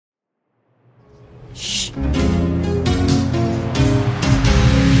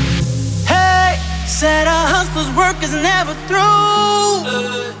Father's work is never through.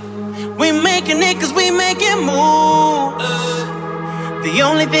 We making it cause we make it move. The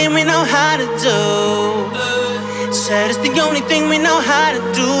only thing we know how to do. Said it's the only thing we know how to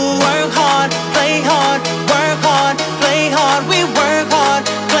do. Work hard, play hard, work hard, play hard. We work hard,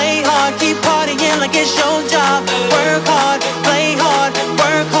 play hard, keep partying like it's your job. Work hard, play hard,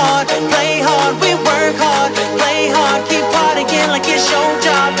 work hard, play hard. We work hard, play hard, keep partying like it's your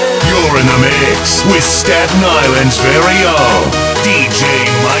job. You're in the mix with Staten Island's very own DJ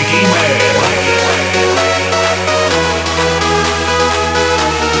Mikey Man.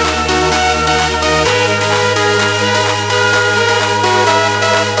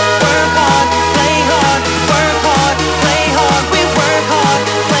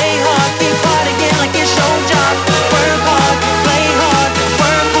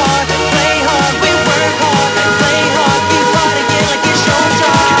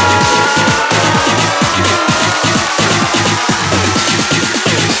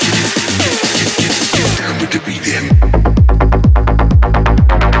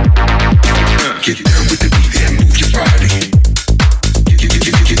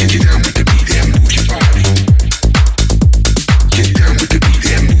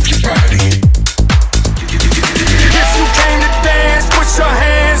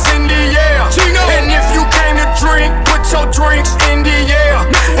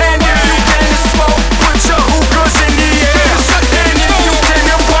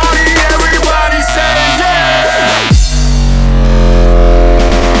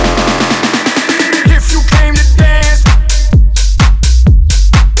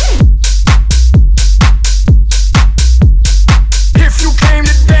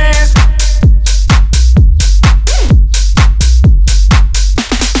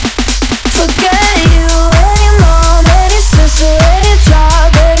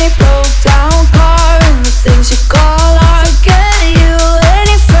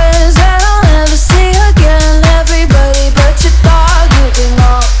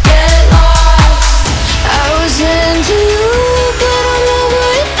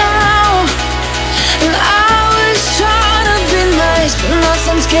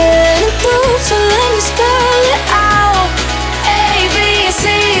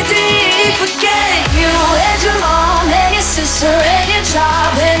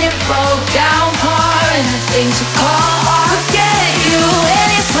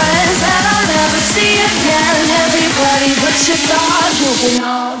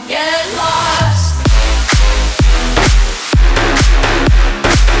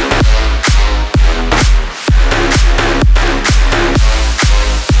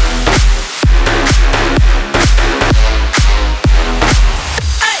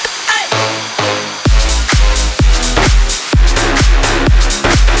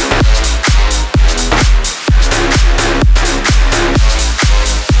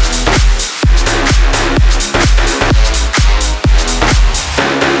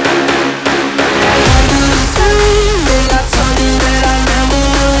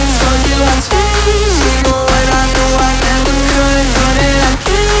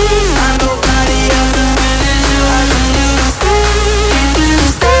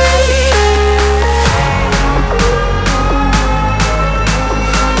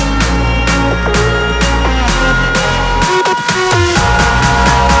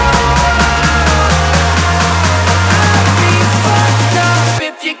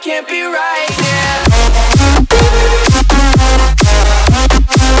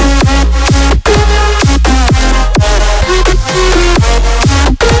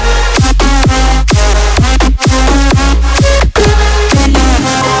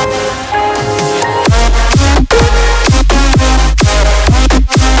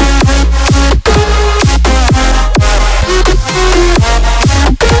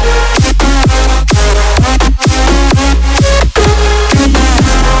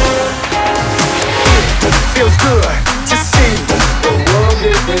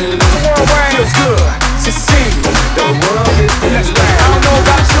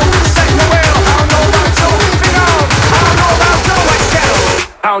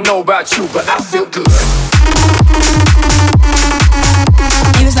 I don't know about you, but I feel good.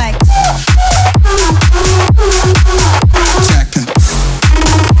 He was like,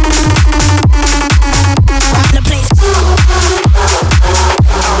 rock the place.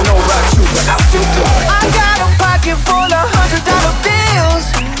 I don't know about you, but I feel good. I got a pocket full of $100 bills.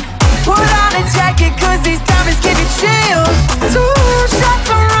 Put on a jacket, cause these diamonds give you chills. 2 shots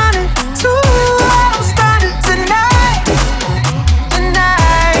are running, 2 I'm starting tonight.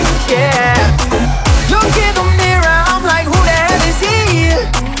 Tonight, yeah. Look in the mirror,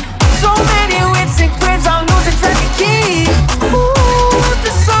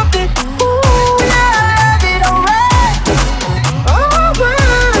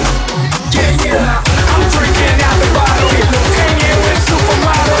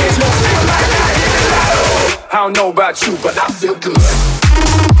 know about you, but I feel good.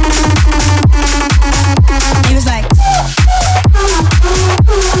 He was like,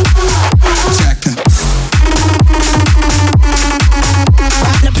 check it.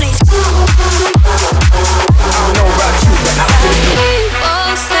 Rock the place. I don't know about you, but I feel good. People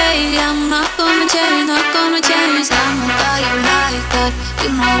say I'm not gonna change, not gonna change. I'm a guy like that. You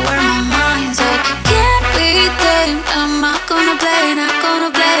know where my mind's at. Can't be tamed. I'm not gonna play, not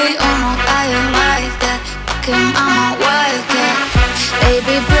gonna play. Oh no, I ain't like that. I'm a wildcat.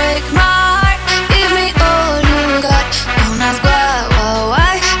 Baby, break my heart. Give me all you got. Don't ask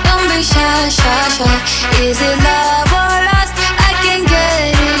why. Don't be shy, shy, shy. Is it love or lust? I can't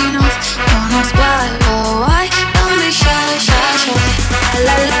get enough. Don't ask why. Don't be shy, shy, shy.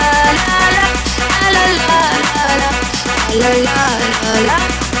 La la la la, la la la la, la la la la,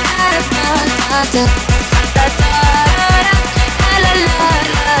 da da da da da, la la la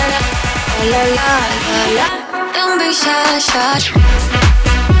la, la la la la. Don't be shy, shy.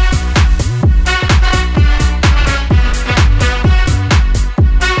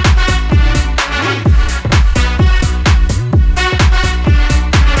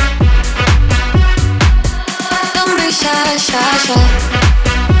 Don't be shy, shy, shy.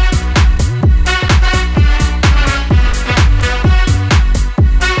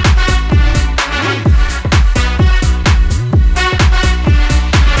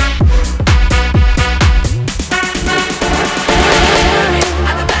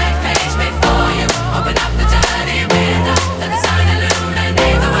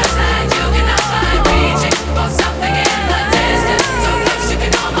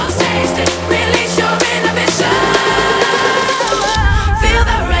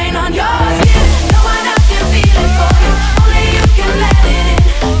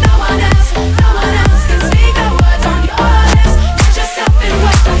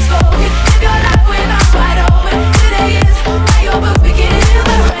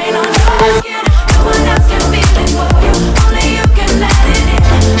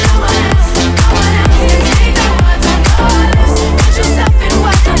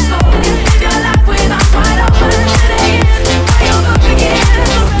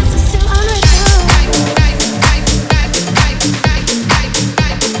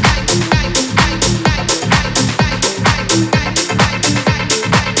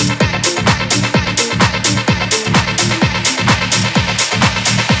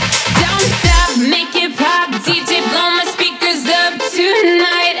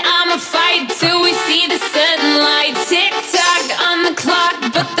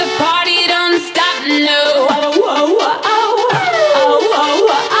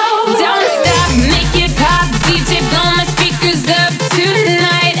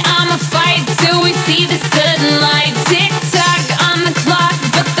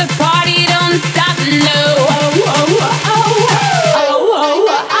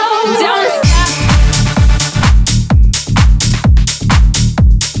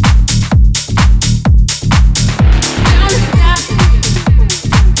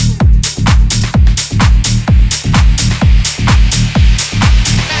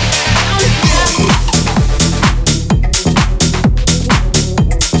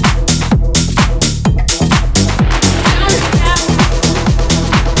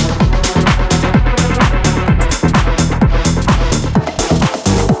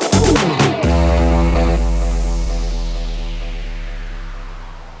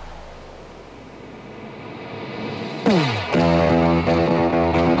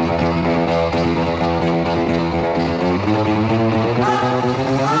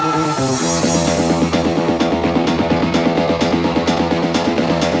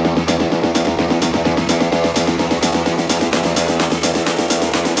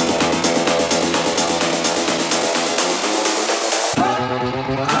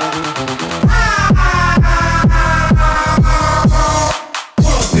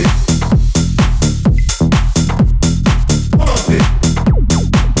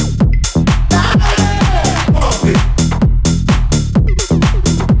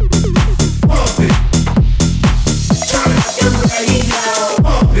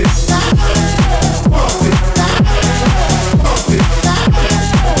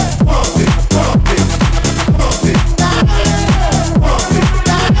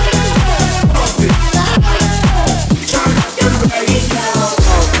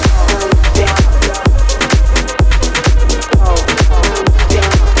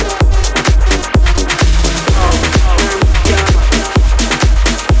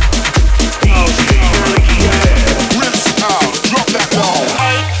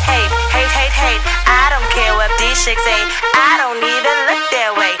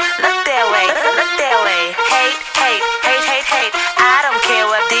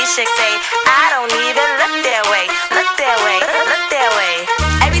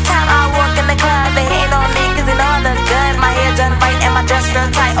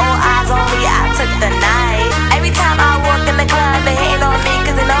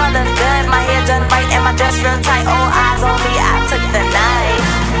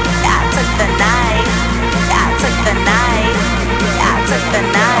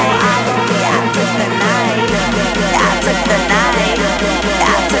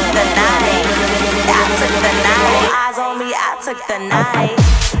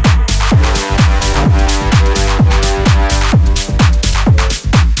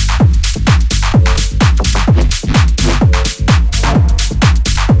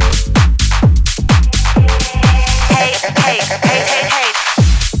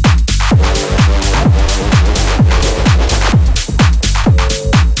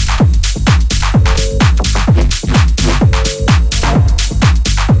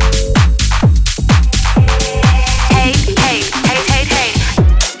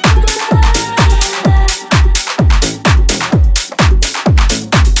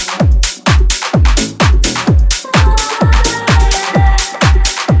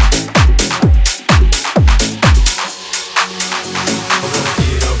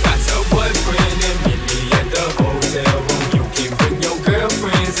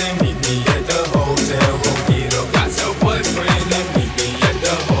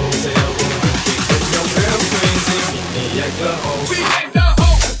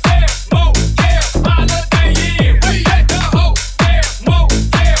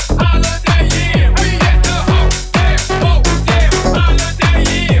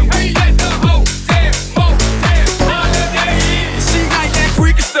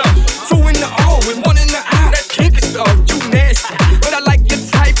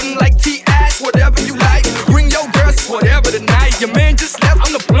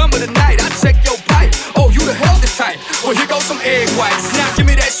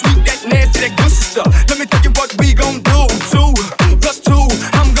 that sweet, that nasty, that gushy stuff. Let me tell you what we gon' do. 2 plus 2,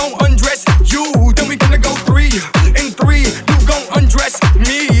 I'm gon' undress you. Then we gonna go 3 and 3, you gon' undress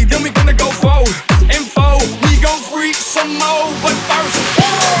me. Then we gonna go 4 and 4, we gon' freak some more. But first,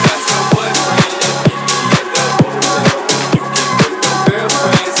 that's my boyfriend.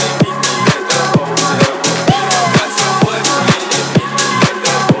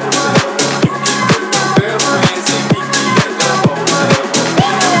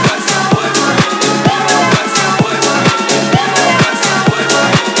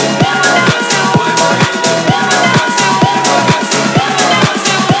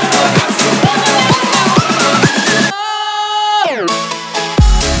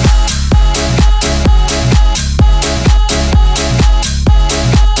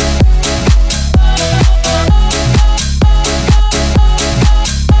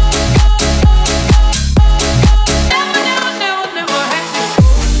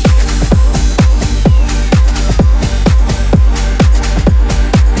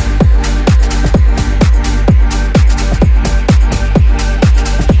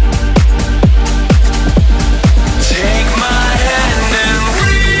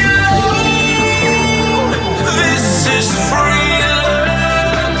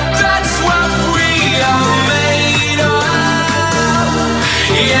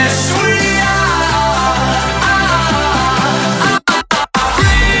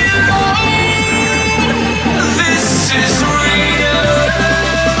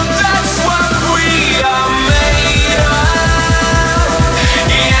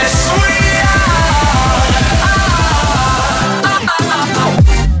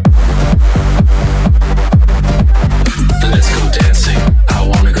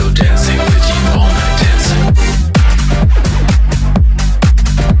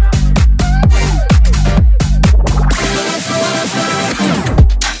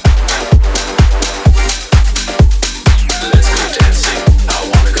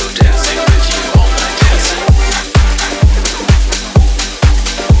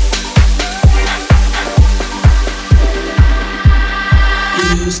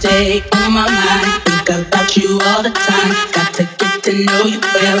 Stay on my mind, think about you all the time. Got to get to know you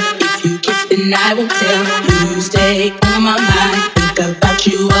well. If you kiss, then I will tell. You stay on my mind, think about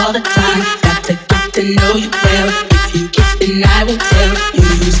you all the time. Got to get to know you well. If you kiss, then I will tell.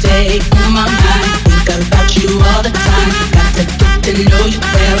 You stay on my mind, think about you all the time. Got to get to know you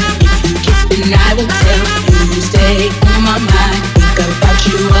well. If you kiss, then I will tell. You stay on my mind, think about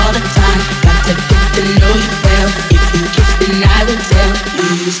you all the time. Got to get to know you well. If you kiss, then I will tell.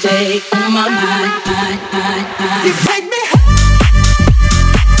 You stay on my mind, You take me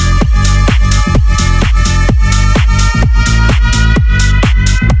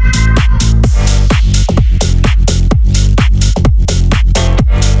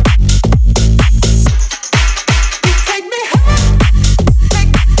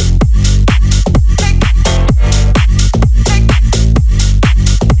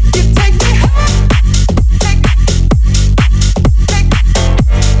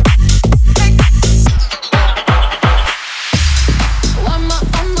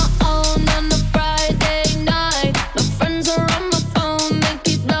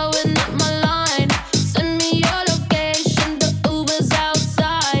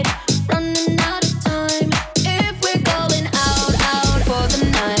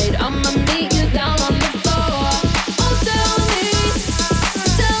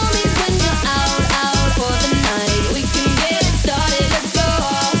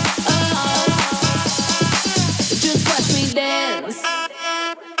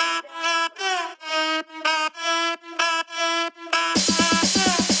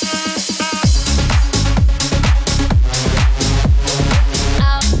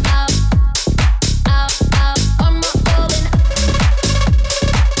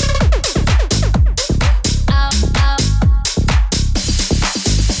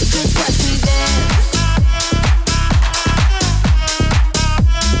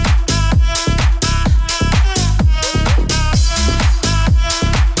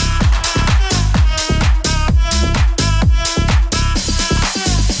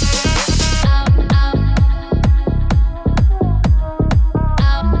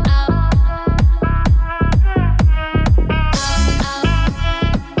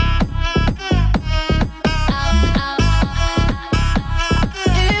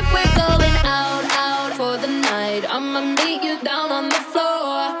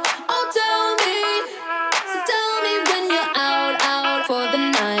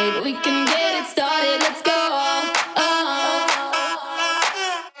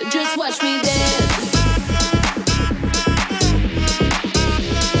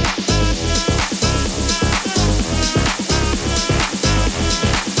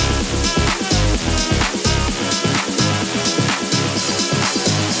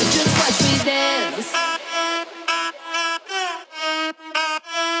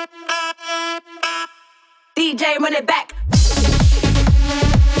DJ, run it back.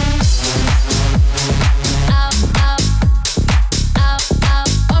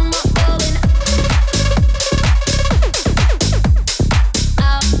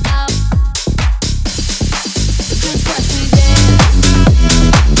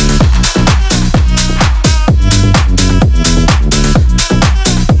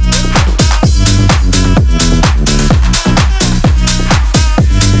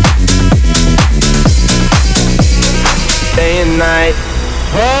 Night.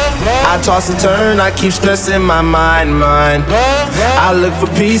 I toss and turn, I keep stressing my mind. I look for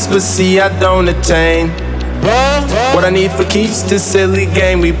peace, but see I don't attain. What I need for keeps this silly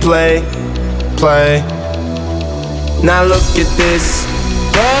game we play. Now look at this.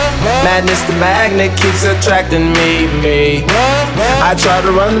 Madness, the magnet keeps attracting me. I try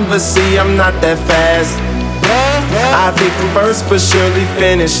to run, but see I'm not that fast. I pick the first, but surely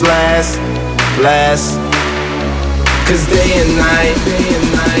finish last. Cause day and night,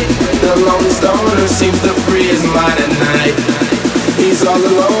 the lonely stoner seems to free his mind at night. He's all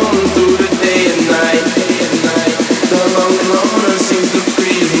alone through the day and night. The lonely loner seems to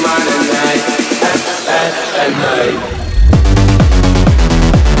free his mind at night. At night.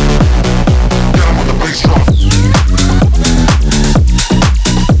 Down with the bass drop.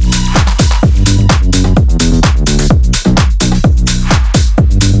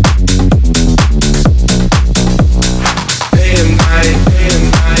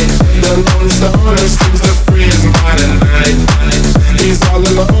 The lonely stoner seems to free his mind at night. He's all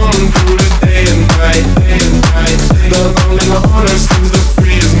alone through the day and night. The lonely loner seems to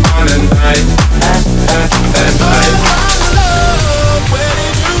free his mind at night. At night. Oh my love, where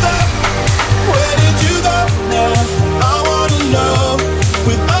did you go? Where did you go now? I wanna know.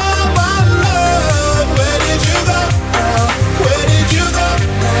 With all my love, where did you go now? Where did you go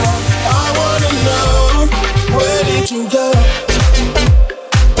now? I wanna know. Where did you go?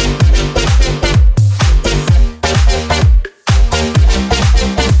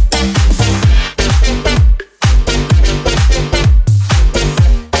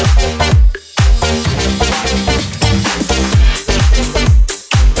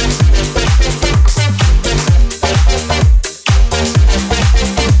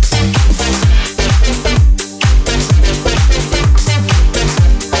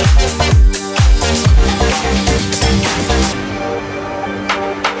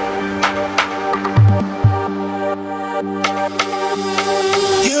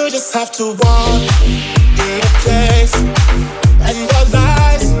 Have to walk in a place, and the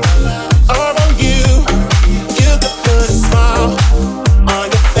lights are on you. You could put a smile on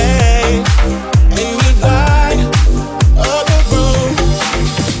your face, and you light up the room.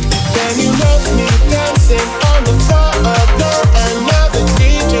 Then you left me dancing on the floor alone, and now the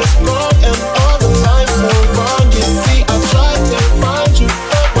DJ's gone, and all the lines so wrong. You see, I tried to find you,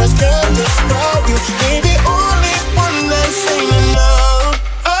 but words can't describe you. You're the only one that's singing now.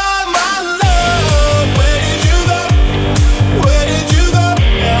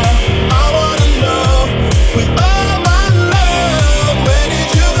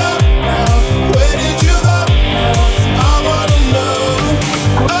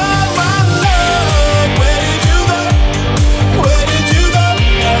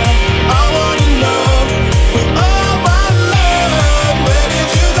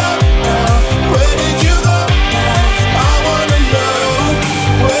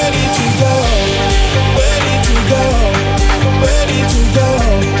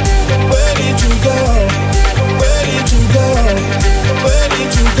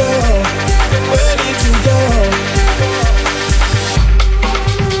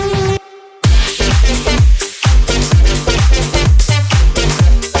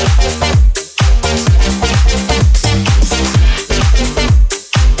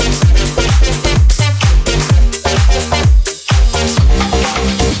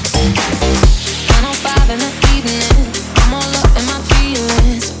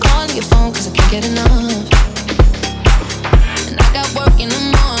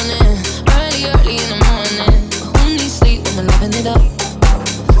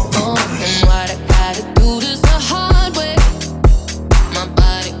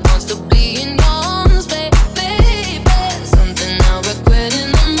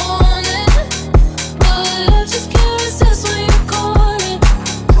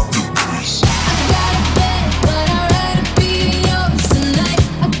 But I'd rather be yours tonight.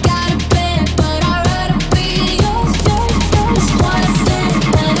 I got a bed, but I'd rather be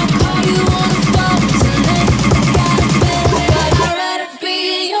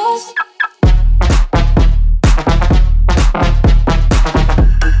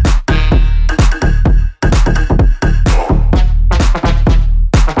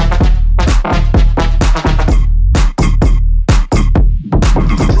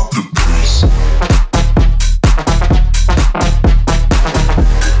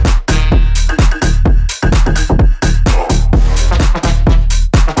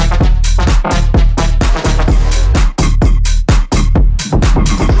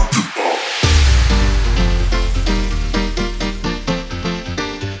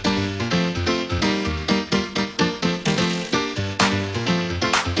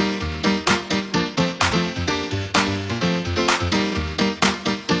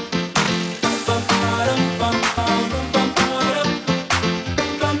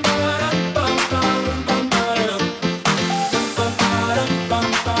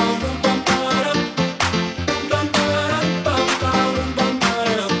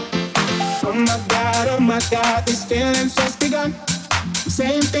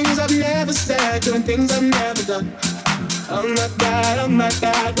saying things I've never said, doing things I've never done. Oh my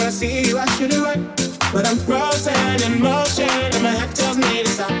God, when I see you I should it right. But I'm frozen in motion and my head tells me to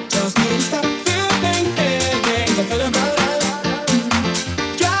stop. Tells me to stop feeling things I feel about us.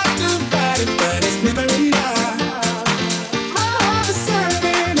 Try to fight it but it's never enough. My heart is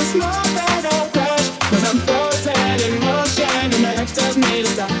serving a small battle crush. Cause I'm frozen in motion and my head tells me to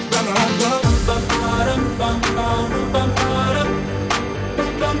stop. Run my heart goes bum bum bum bum bum bum bum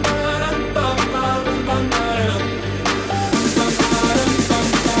bum bum bum bum.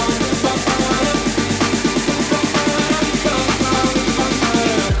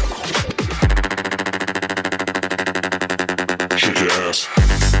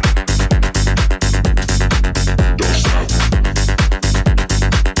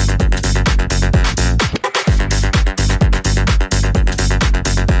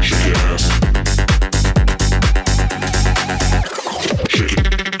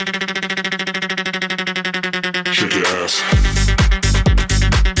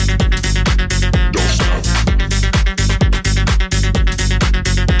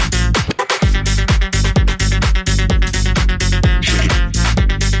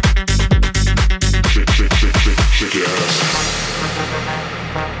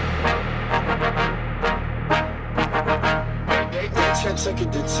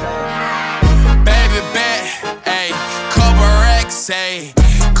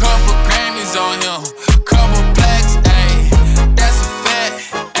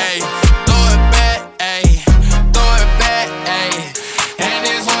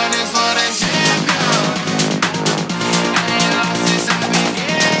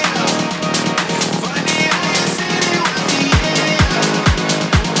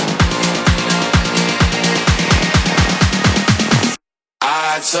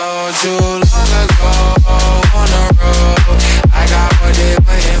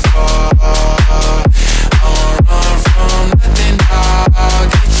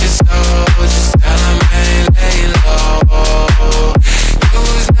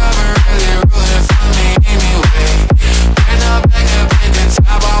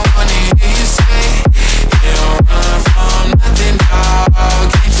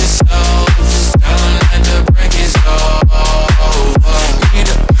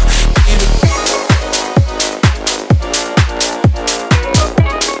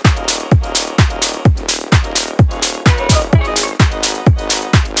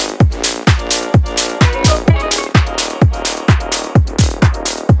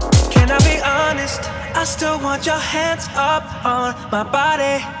 My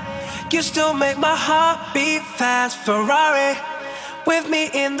body, you still make my heart beat fast. Ferrari, with me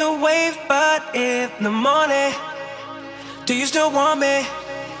in the wave, but in the morning. Do you still want me?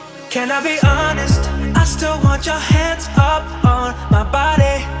 Can I be honest? I still want your hands up on my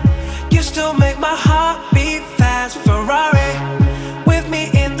body. You still make my heart beat fast. Ferrari, with me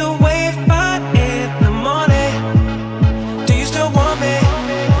in the wave, but in the morning. Do you still want me?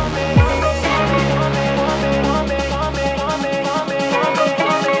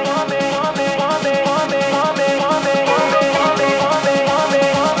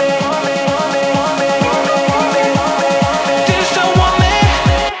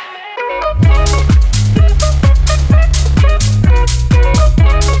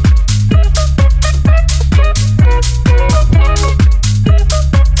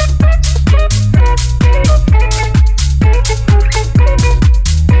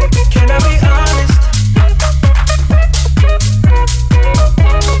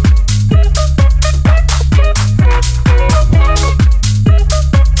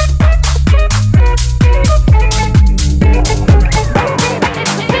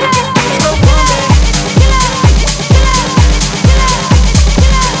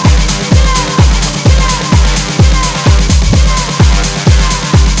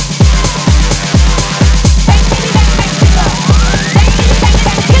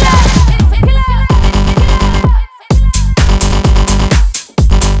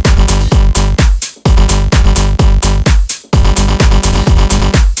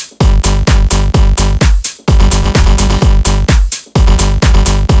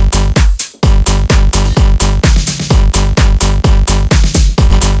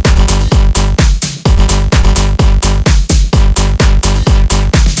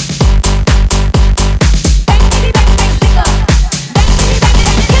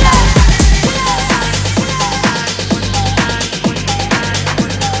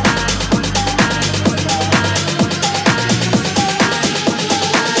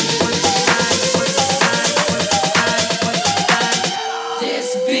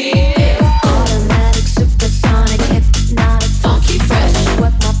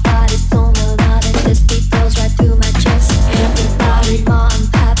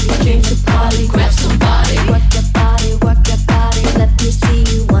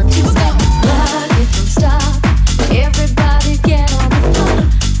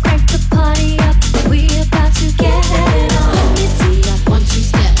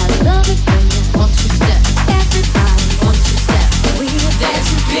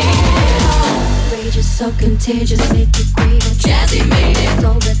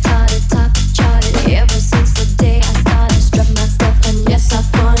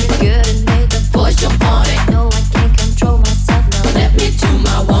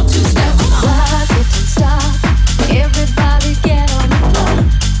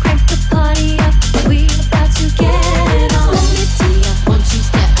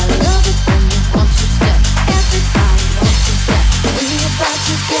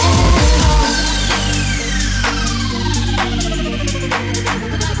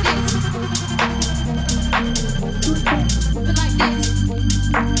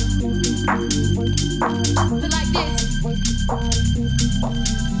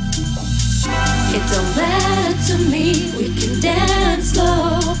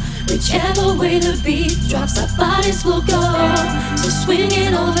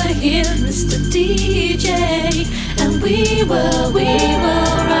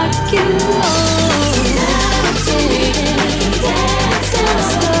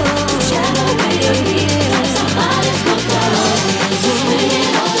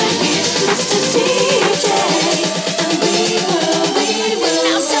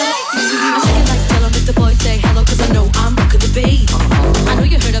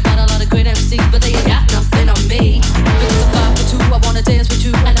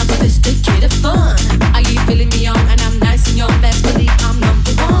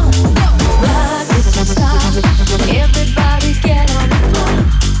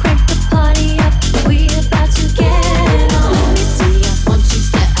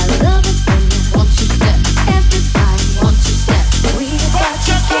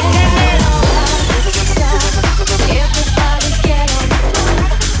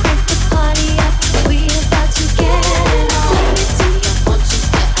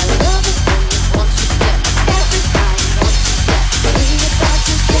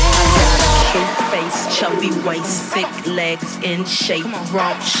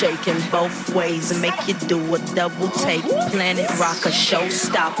 Shaking both ways and make you do a double take. Planet rocker,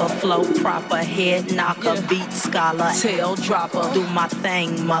 showstopper, flow proper, head knocker, beat scholar, tail dropper. Do my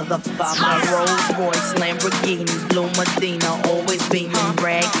thing, motherfucker. Rolls Royce, Lamborghini, Blue Medina, always beaming.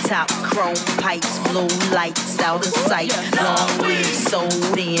 Rag top, chrome pipes, blue lights out of sight. Long leaves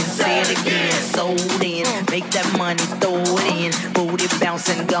sold in, say it again, sold in. Make that money, throw it in. Booty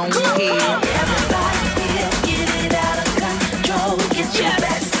bouncing, gon' ahead. Everybody here, get it out of control. Get your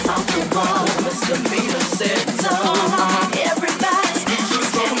best off the wall. Mr. Peter said so. Everybody,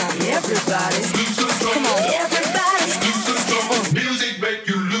 come on, everybody, come on, everybody. Music make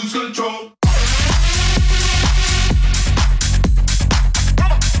you lose control.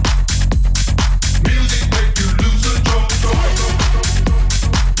 Music make you lose control.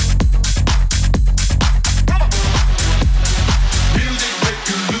 Music make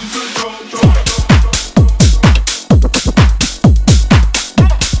you lose control.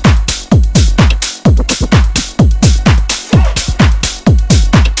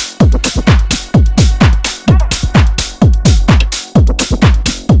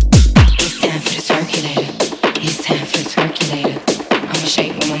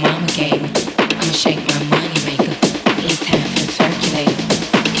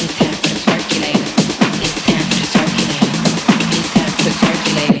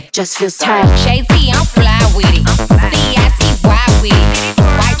 Just feels tired. Jay-Z, I'm fly with it. C-I-T-Y with it.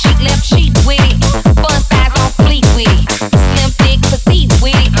 Right cheek, left cheek with it. Fun size on fleek with it. Slim, thick, petite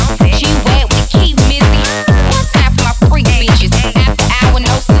with it. G-Wet, we keep missing. One time for my freak bitches. After hour,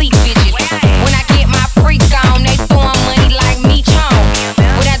 no sleep bitches. When I get my freak on, they throwing money like me chon.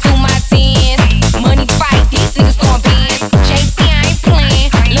 When I do my tens, money fight, these niggas throwing bands. Jay-Z, I ain't playing.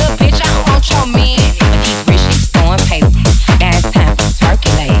 Little bitch, I don't want your man. But these rich niggas throwing paper. Now it's time to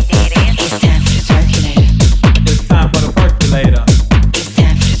circulate. It's time for the circulator. It's time for the percolator. It's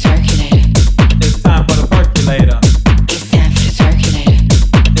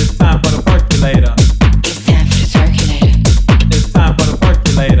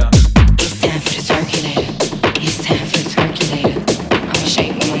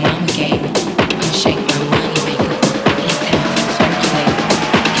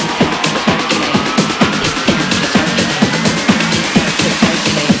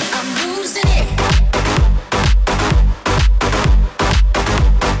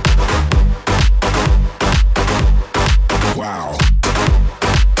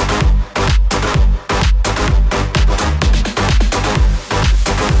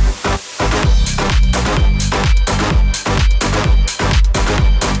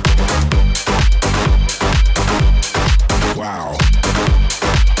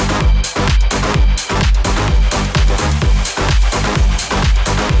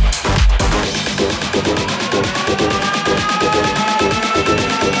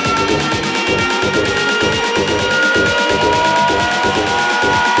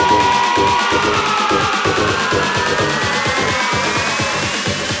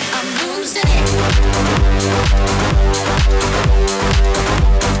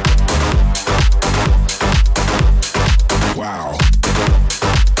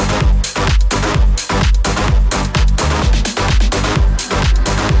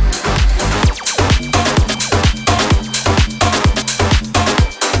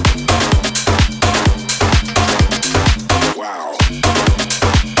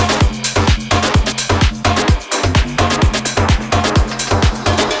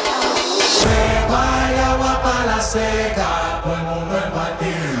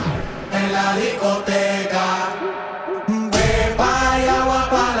en la discoteca. Pepa y agua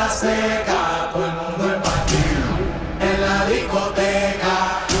para la seca. Todo el mundo en party en la discoteca.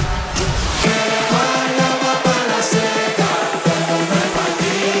 Pepa y agua para la seca. Todo el mundo en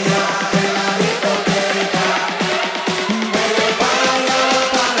party en la discoteca. Pepa y agua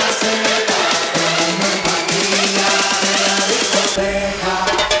para la seca. Todo el mundo en party en la discoteca.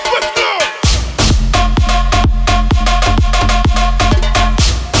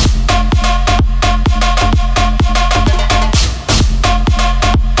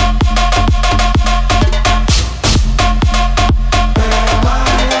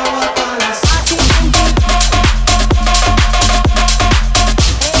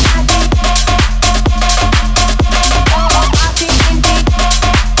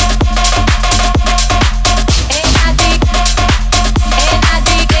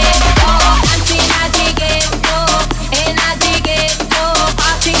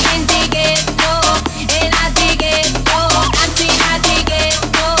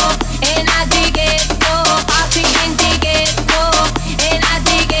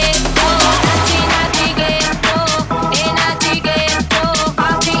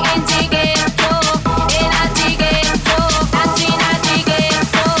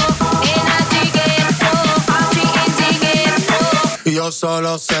 Yo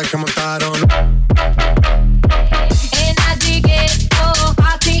solo sé que montaron.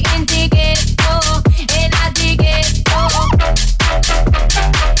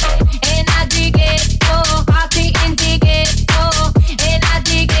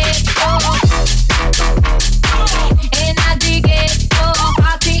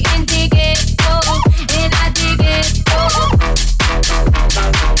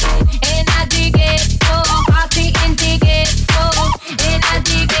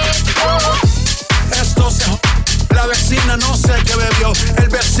 No sé qué bebió, el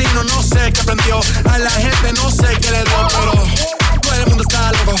vecino no sé qué prendió, a la gente no sé qué le dio, pero todo el mundo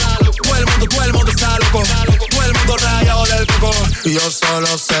está loco, todo el mundo está loco, todo el mundo rayado del coco. Y yo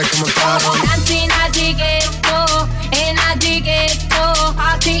solo sé que montaron.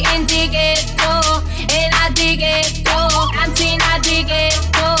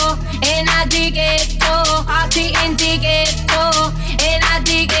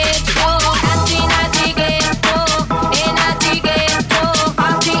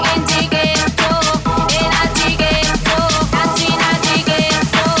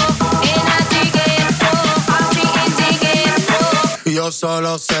 Y yo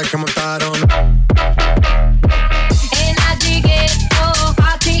solo sé que montaron.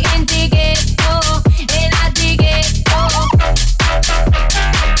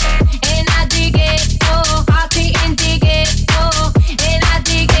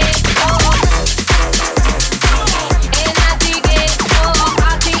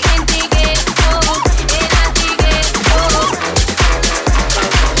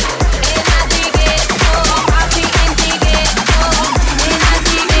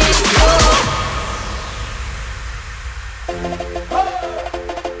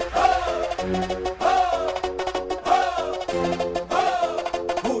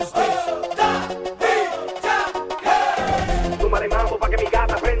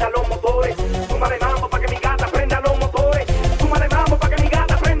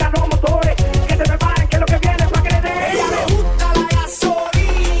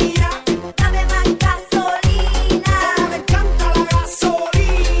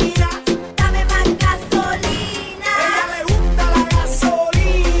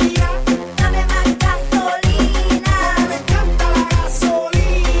 Dame más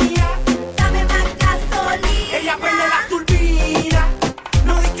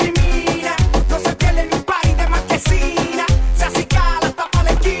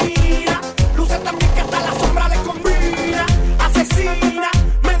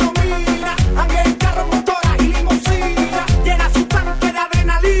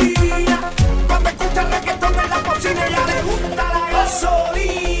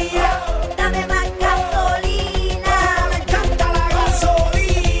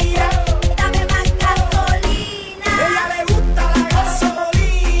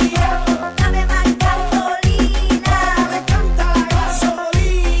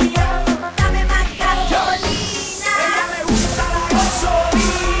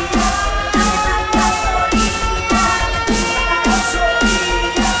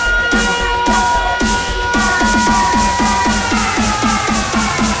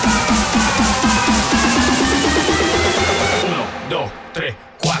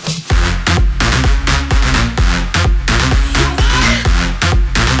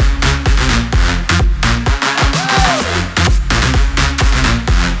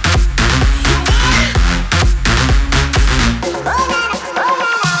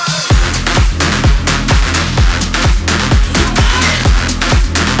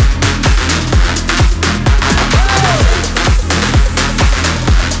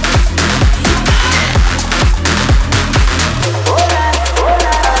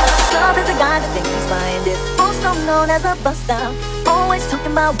bust down. Always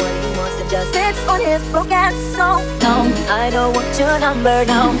talking about what he wants and just sits on his broke ass soul. No, I don't want your number,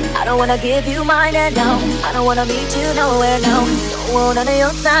 no. I don't wanna give you mine, and no, I don't wanna meet you nowhere, no. Don't want none of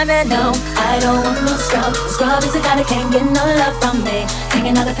your time, and no, I don't want no scrub. Scrub is a guy that can't get no love from me.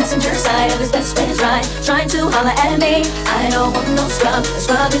 Hanging on the passenger side of his best friend's ride, trying to holler at me. I don't want no scrub.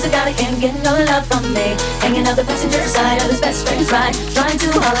 Scrub is a guy that can't get no love from me. Hanging on the passenger side of his best friend's ride, trying to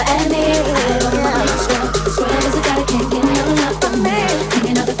holler at me. I don't want no scrub. Scrub is a guy that can't get no love from me.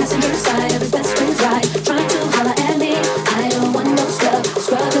 Hanging on the passenger side of his best friend's ride, trying to holler at me. I don't want no scrub.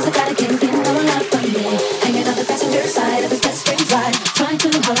 Scrub is a guy that can't get no love from me. Hanging on the passenger side of his best friend's ride, trying to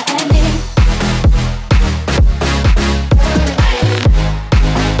holler at me.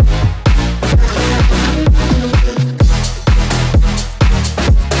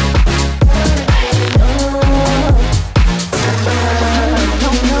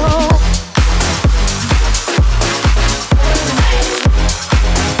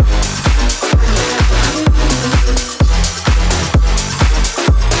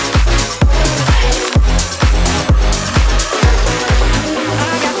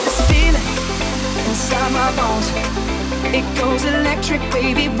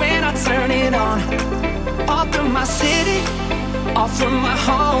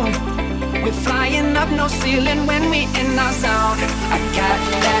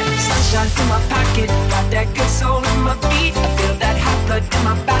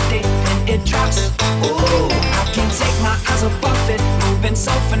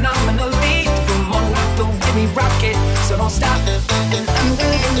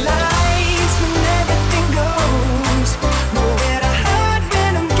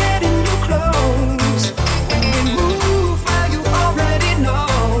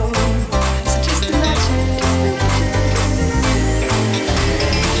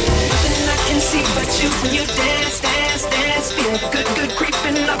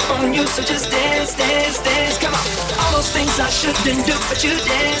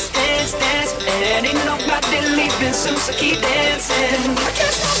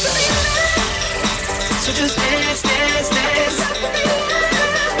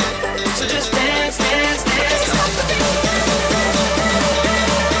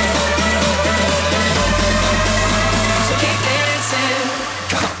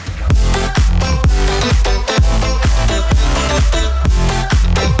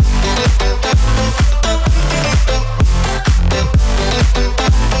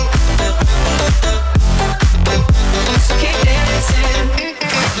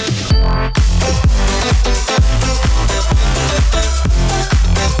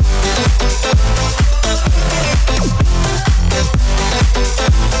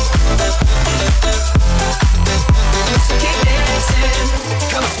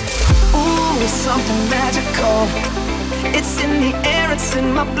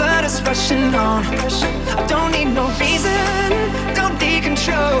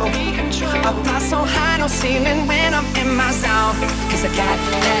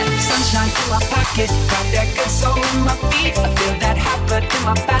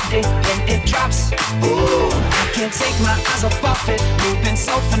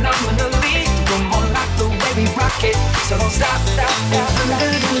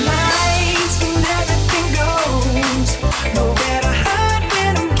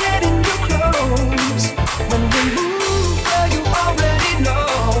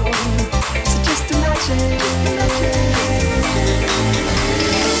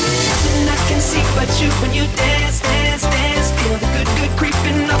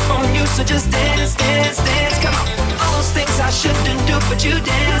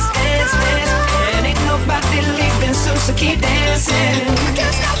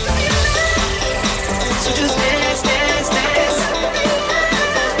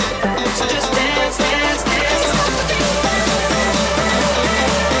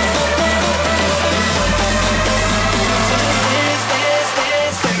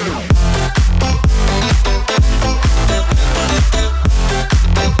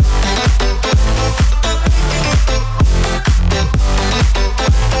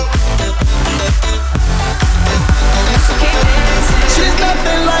 She's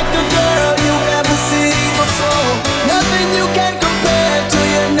nothing like a girl you ever seen before.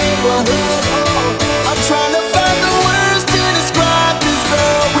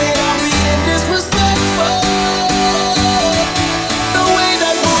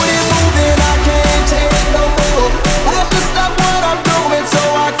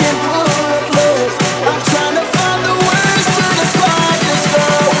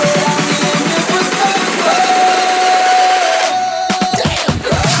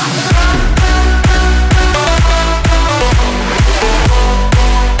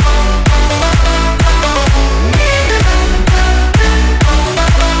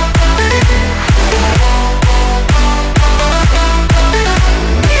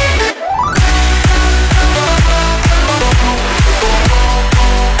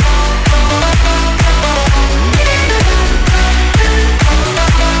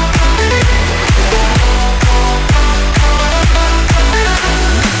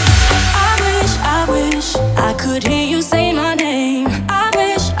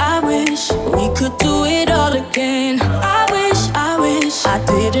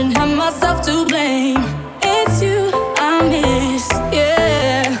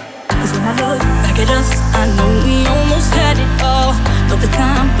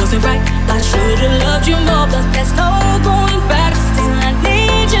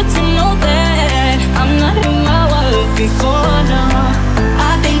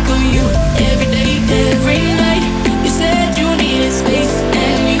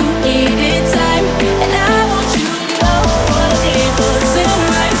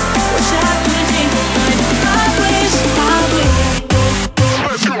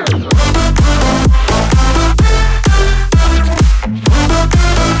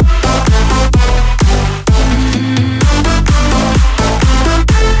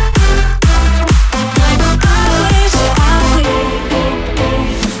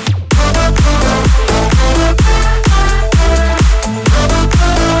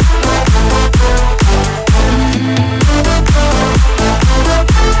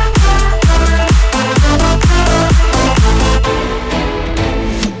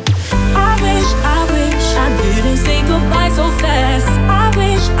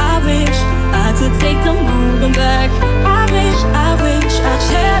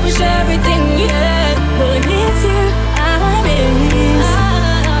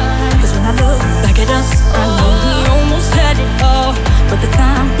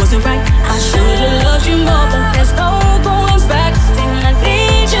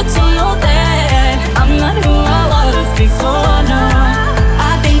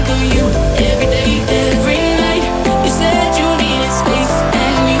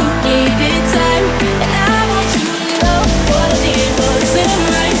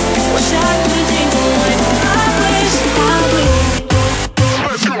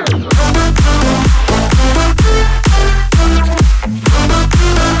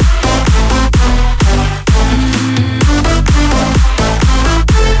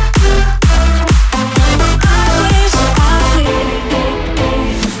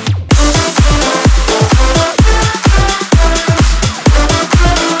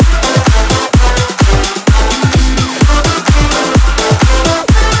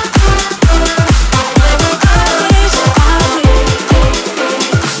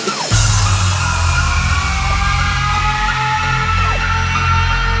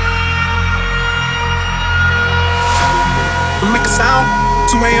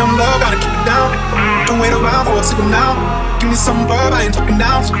 2 a.m. love, gotta keep it down. Don't wait around for a signal now. Give me some verb, I ain't talking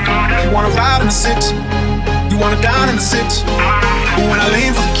nouns. You wanna ride in the 6, you wanna dine in the 6. But when I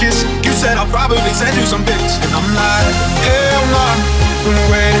lean for the kiss, you said I'll probably send you some pics. And I'm like, hell no, been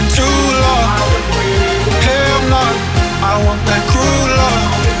waiting too long. Hell no, I want that cruel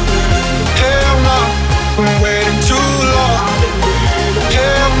love. Hell no, been waiting too long.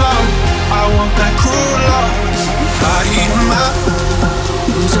 Hell no, I want that cruel love. Body map,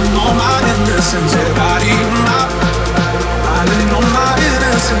 losing all my innocence. Yeah, body map, finding all my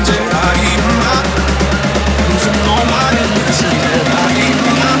innocence. Yeah, body map, losing all my innocence. Yeah, body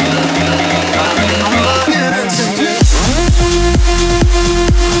map, finding all my innocence. Yeah.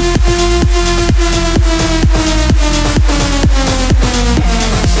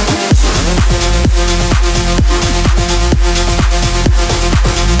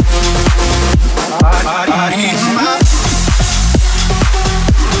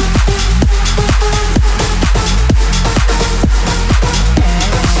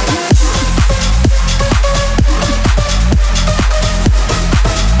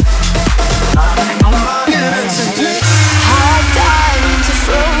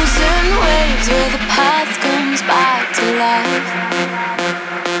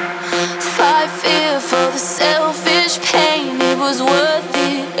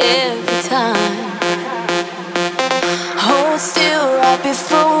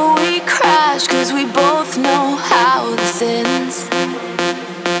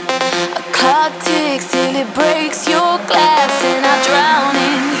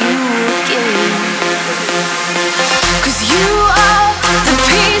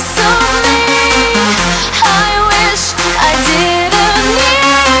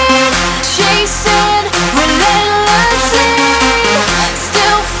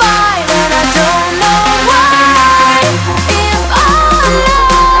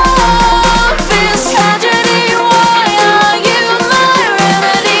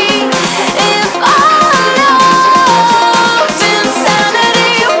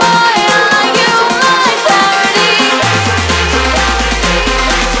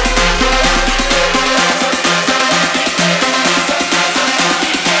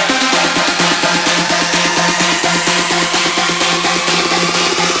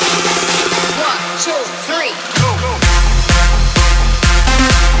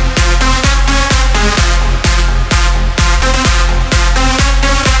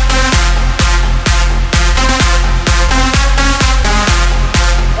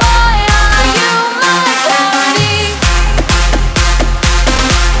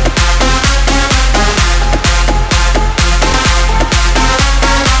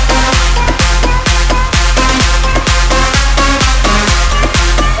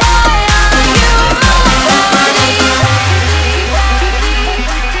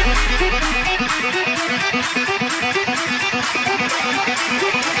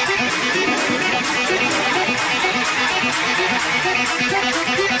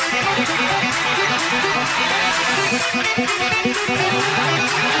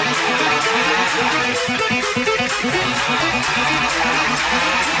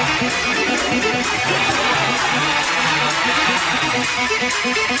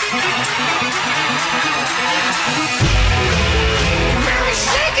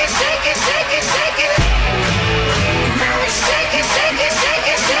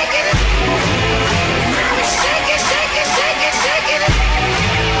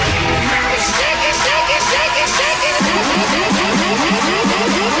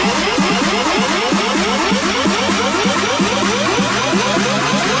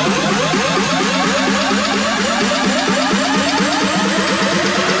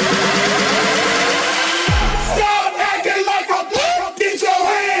 Stop acting like a bitch. Get your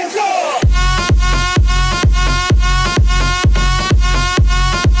hands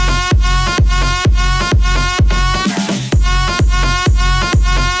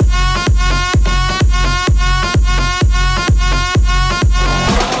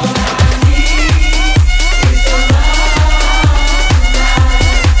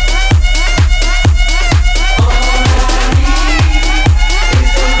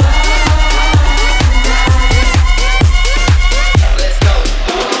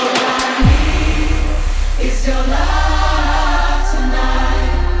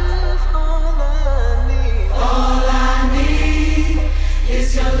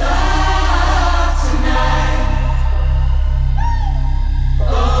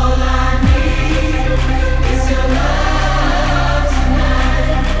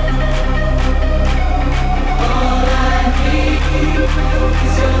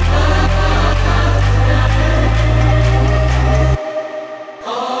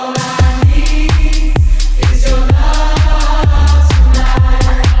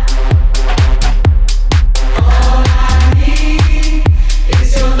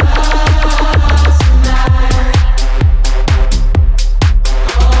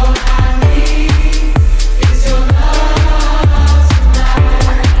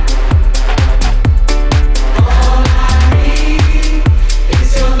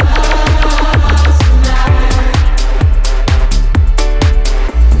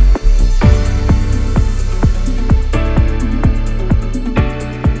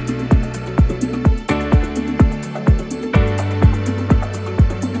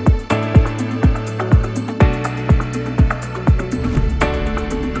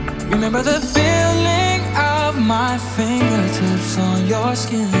Remember the feeling of my fingertips on your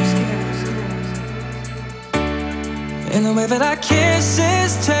skin, and the way that our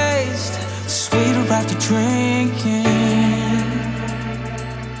kisses taste sweeter after drinking,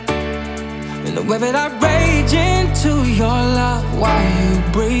 and the way that I rage into your love while you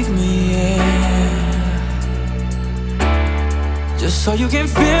breathe me in, just so you can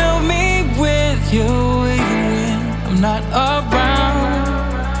fill me with you even when I'm not around.